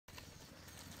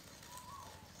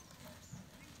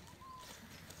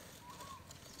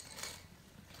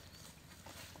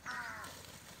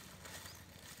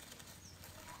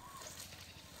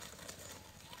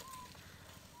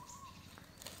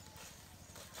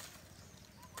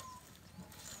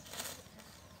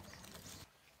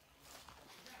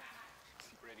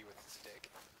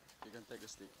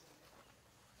stick.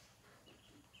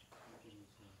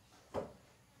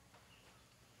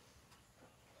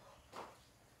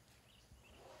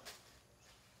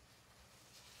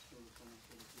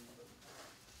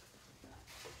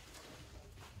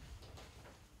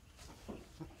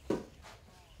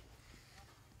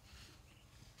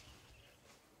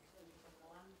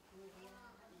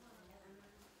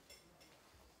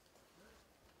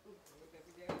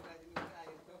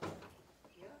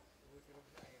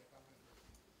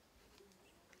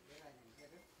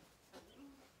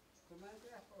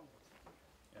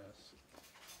 Yes.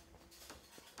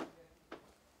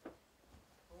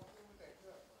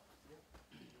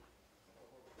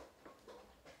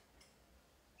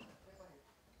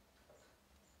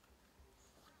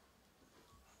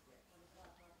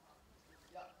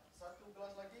 Ya, satu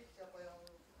gelas lagi. Siapa yang?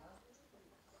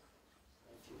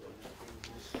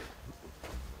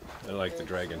 I like the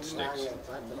dragon sticks.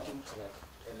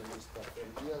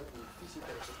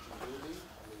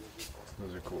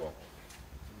 Those are cool.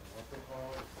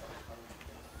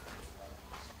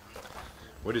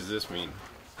 What does this mean?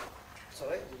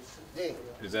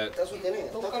 Is that Is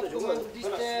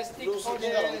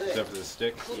that for the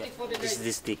stick? This is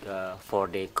the stick for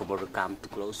the Komodo come to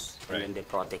close, Right. and then they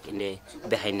protect in the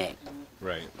behind neck.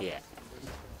 Right. Yeah.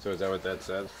 So is that what that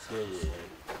says? Yeah.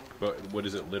 But what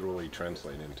does it literally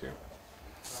translate into?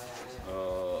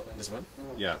 This one?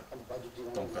 Yeah.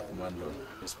 Tongkat Komodo.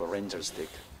 It's for ranger stick.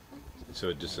 So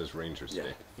it just says ranger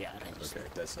stick. Yeah. Right. Okay.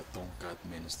 That's a Tongkat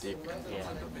means stick and Yeah.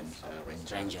 Komodo means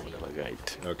ranger. Ranger.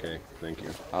 Guide. Okay. Thank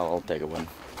you. I'll take one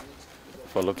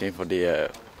for looking for the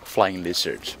flying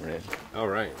lizards. Right? All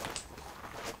right.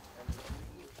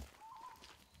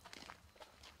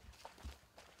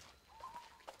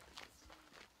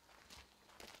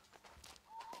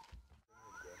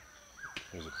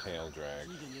 There's a tail drag.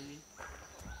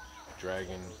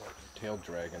 Dragon, tail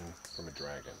dragon from a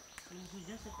dragon.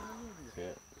 See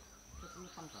it?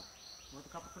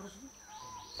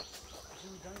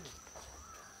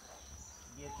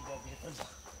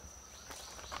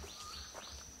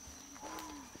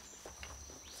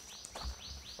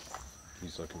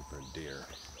 He's looking for a deer.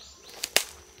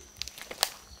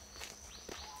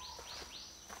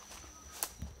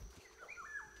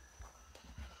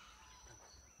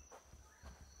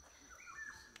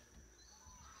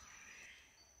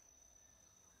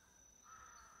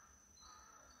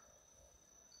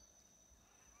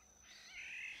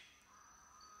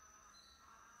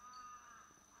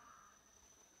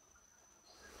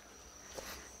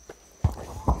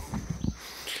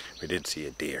 We did see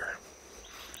a deer,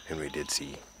 and we did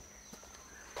see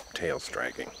tails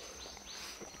dragging,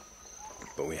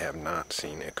 but we have not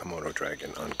seen a Komodo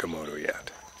dragon on Komodo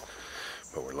yet,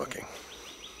 but we're looking.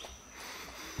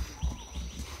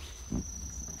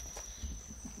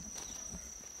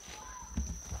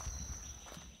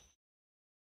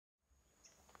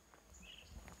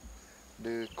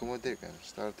 The Komodo dragon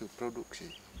start to produce.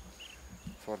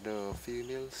 For the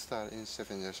female start in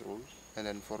 7 years old, and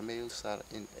then for male start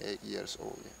in 8 years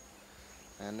old.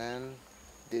 Yeah. And then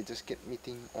they just get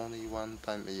meeting only one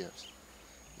time a year.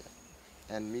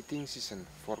 Yeah. And meeting season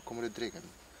for Komodo dragon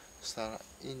start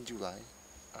in July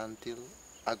until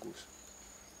August.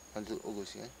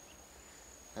 Yeah.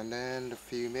 And then the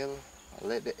female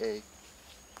lay the egg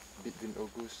between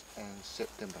August and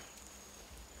September.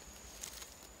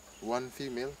 One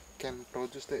female can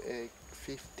produce the egg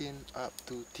 15 up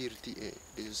to 30 egg.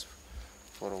 This is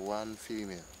for one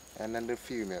female. And then the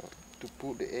female to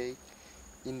put the egg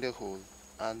in the hole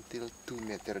until 2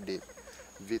 meter deep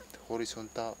with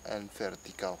horizontal and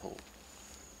vertical hole.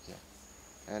 Yeah.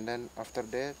 And then after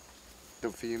that the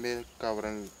female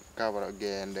cover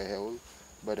again the hole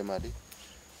by the muddy,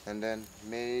 and then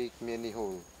make many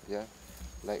hole. Yeah,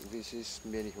 like this is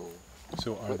many hole.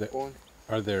 So But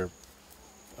are there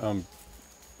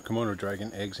Komodo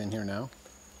dragon eggs in here now?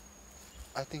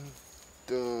 I think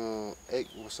the egg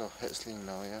was a hatchling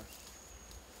now, yeah.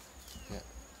 Yeah,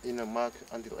 in a March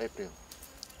until April.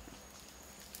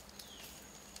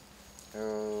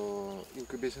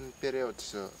 Incubation period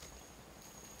is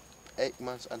 8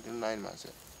 months until 9 months.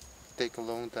 Yeah. Take a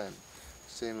long time,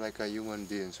 same like a human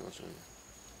beings also. Yeah.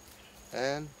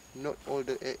 And not all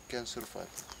the egg can survive.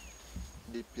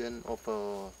 Depend of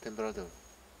temperature.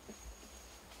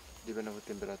 Depend on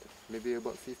temperature. Maybe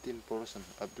about 15%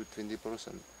 up to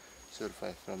 20%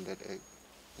 survive from that egg.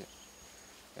 Yeah.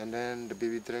 And then the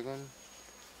baby dragon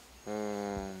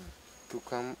to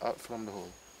come out from the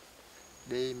hole.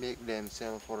 They make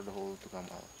themselves for the hole to come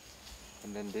out.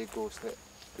 And then they go straight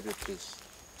to the trees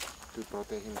to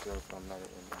protect himself from another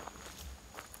animal.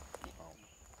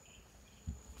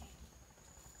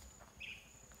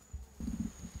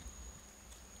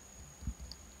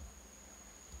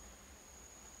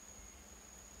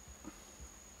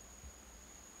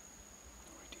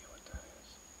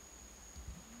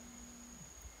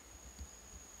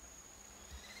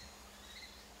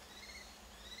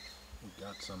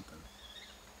 got something.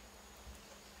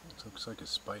 It looks like a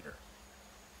spider.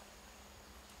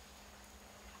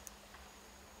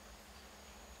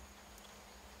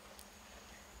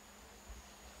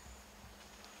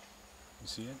 You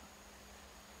see it?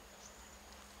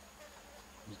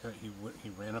 He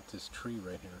ran up this tree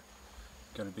right here.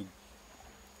 Got a big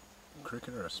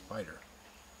cricket or a spider?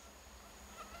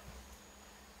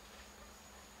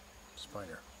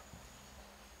 Spider.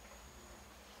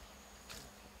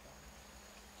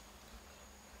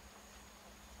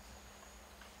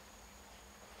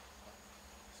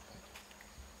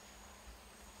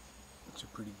 It's a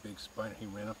pretty big spider. He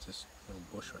ran up this little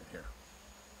bush right here.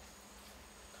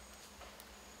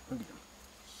 Look at him.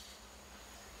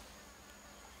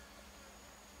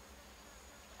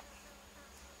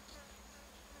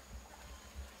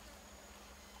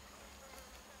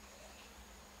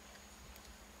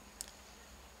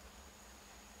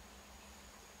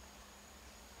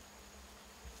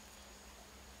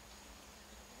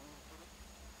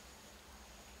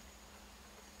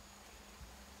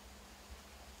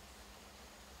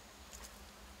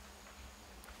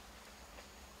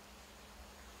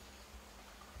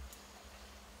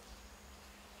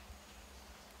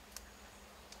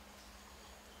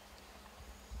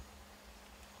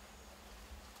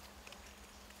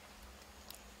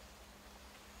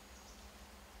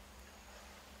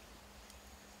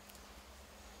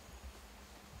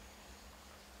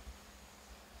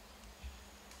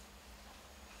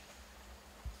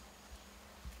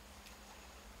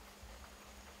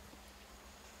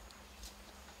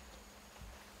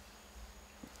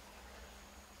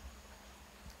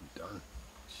 Done.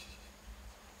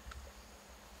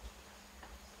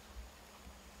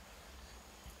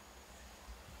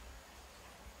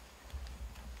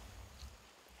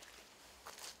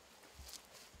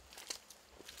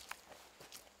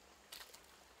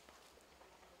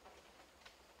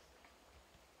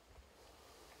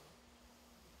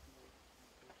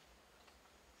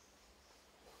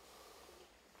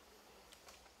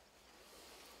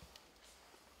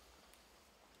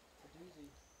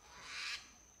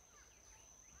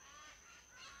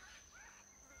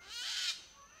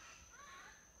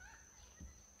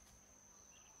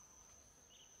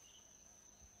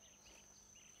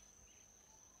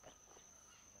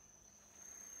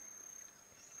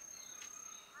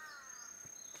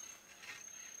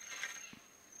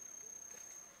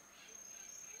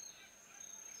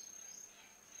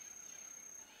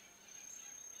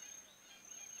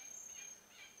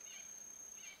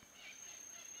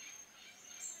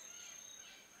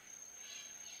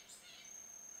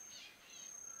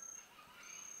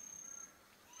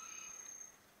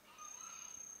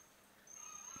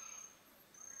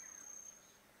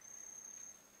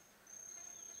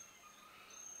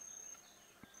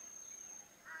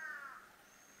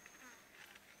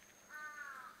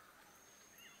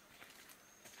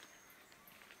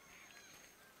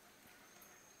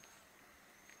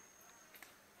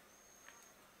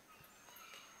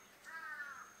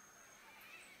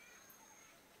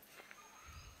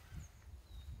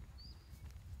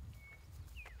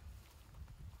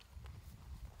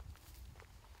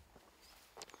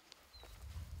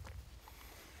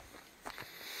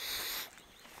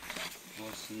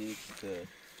 See the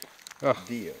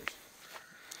deers.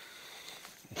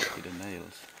 See the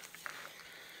nails.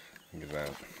 Look at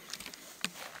that.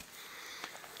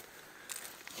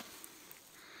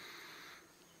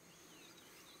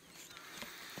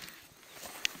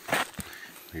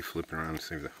 You flip it around and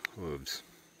see the hooves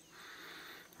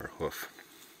or hoof.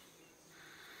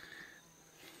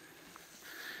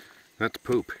 That's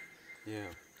poop.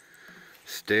 Yeah.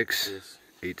 Sticks. Yes.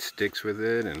 Ate sticks with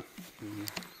it and.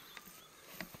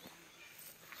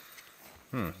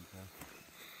 Look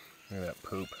at that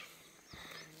poop.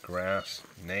 Grass,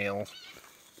 nails.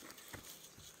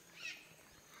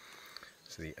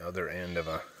 It's the other end of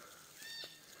a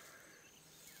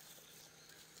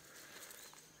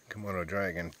Komodo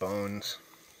dragon. Bones.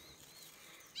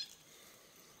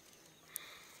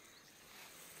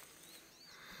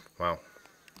 Wow.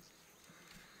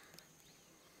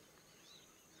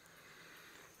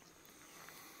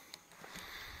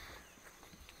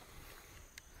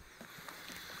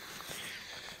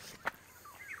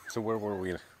 So where were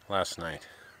we last night?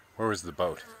 Where was the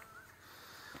boat?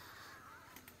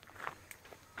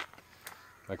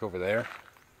 Like over there?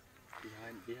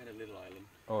 Behind a little island.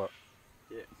 Oh.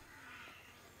 Yeah.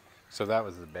 So that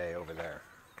was the bay over there.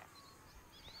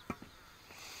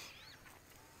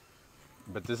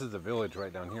 But this is the village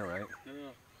right down here, right? No,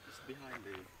 it's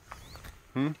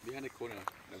behind behind the corner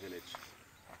of the village.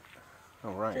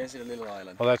 Oh, right. Can you see the little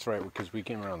island? Oh, that's right, because we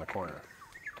came around the corner.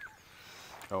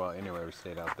 Oh well, anyway, we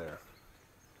stayed out there,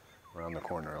 around the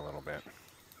corner a little bit.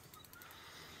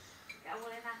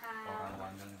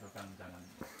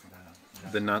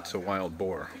 The not so wild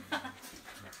boar.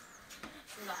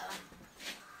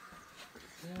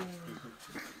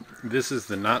 This is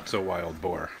the not so wild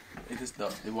boar. It is the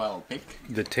wild pig.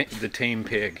 The tame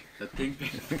pig. The tame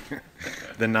pig.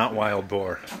 The not wild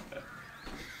boar.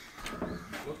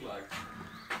 Look like.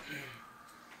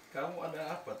 Kamu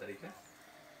ada apa tadi kan?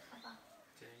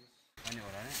 Ini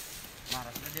orangnya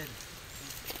marah sudah dia.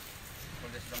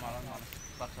 Kalau dia sudah malam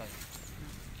paksa.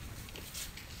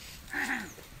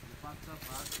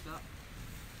 Paksa.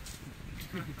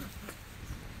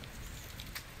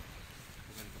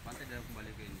 Bukan ke pantai, dia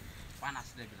kembali ke ini.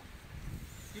 Panas dia bilang.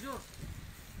 Tidur.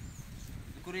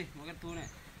 Ikuri, makan tuh nih.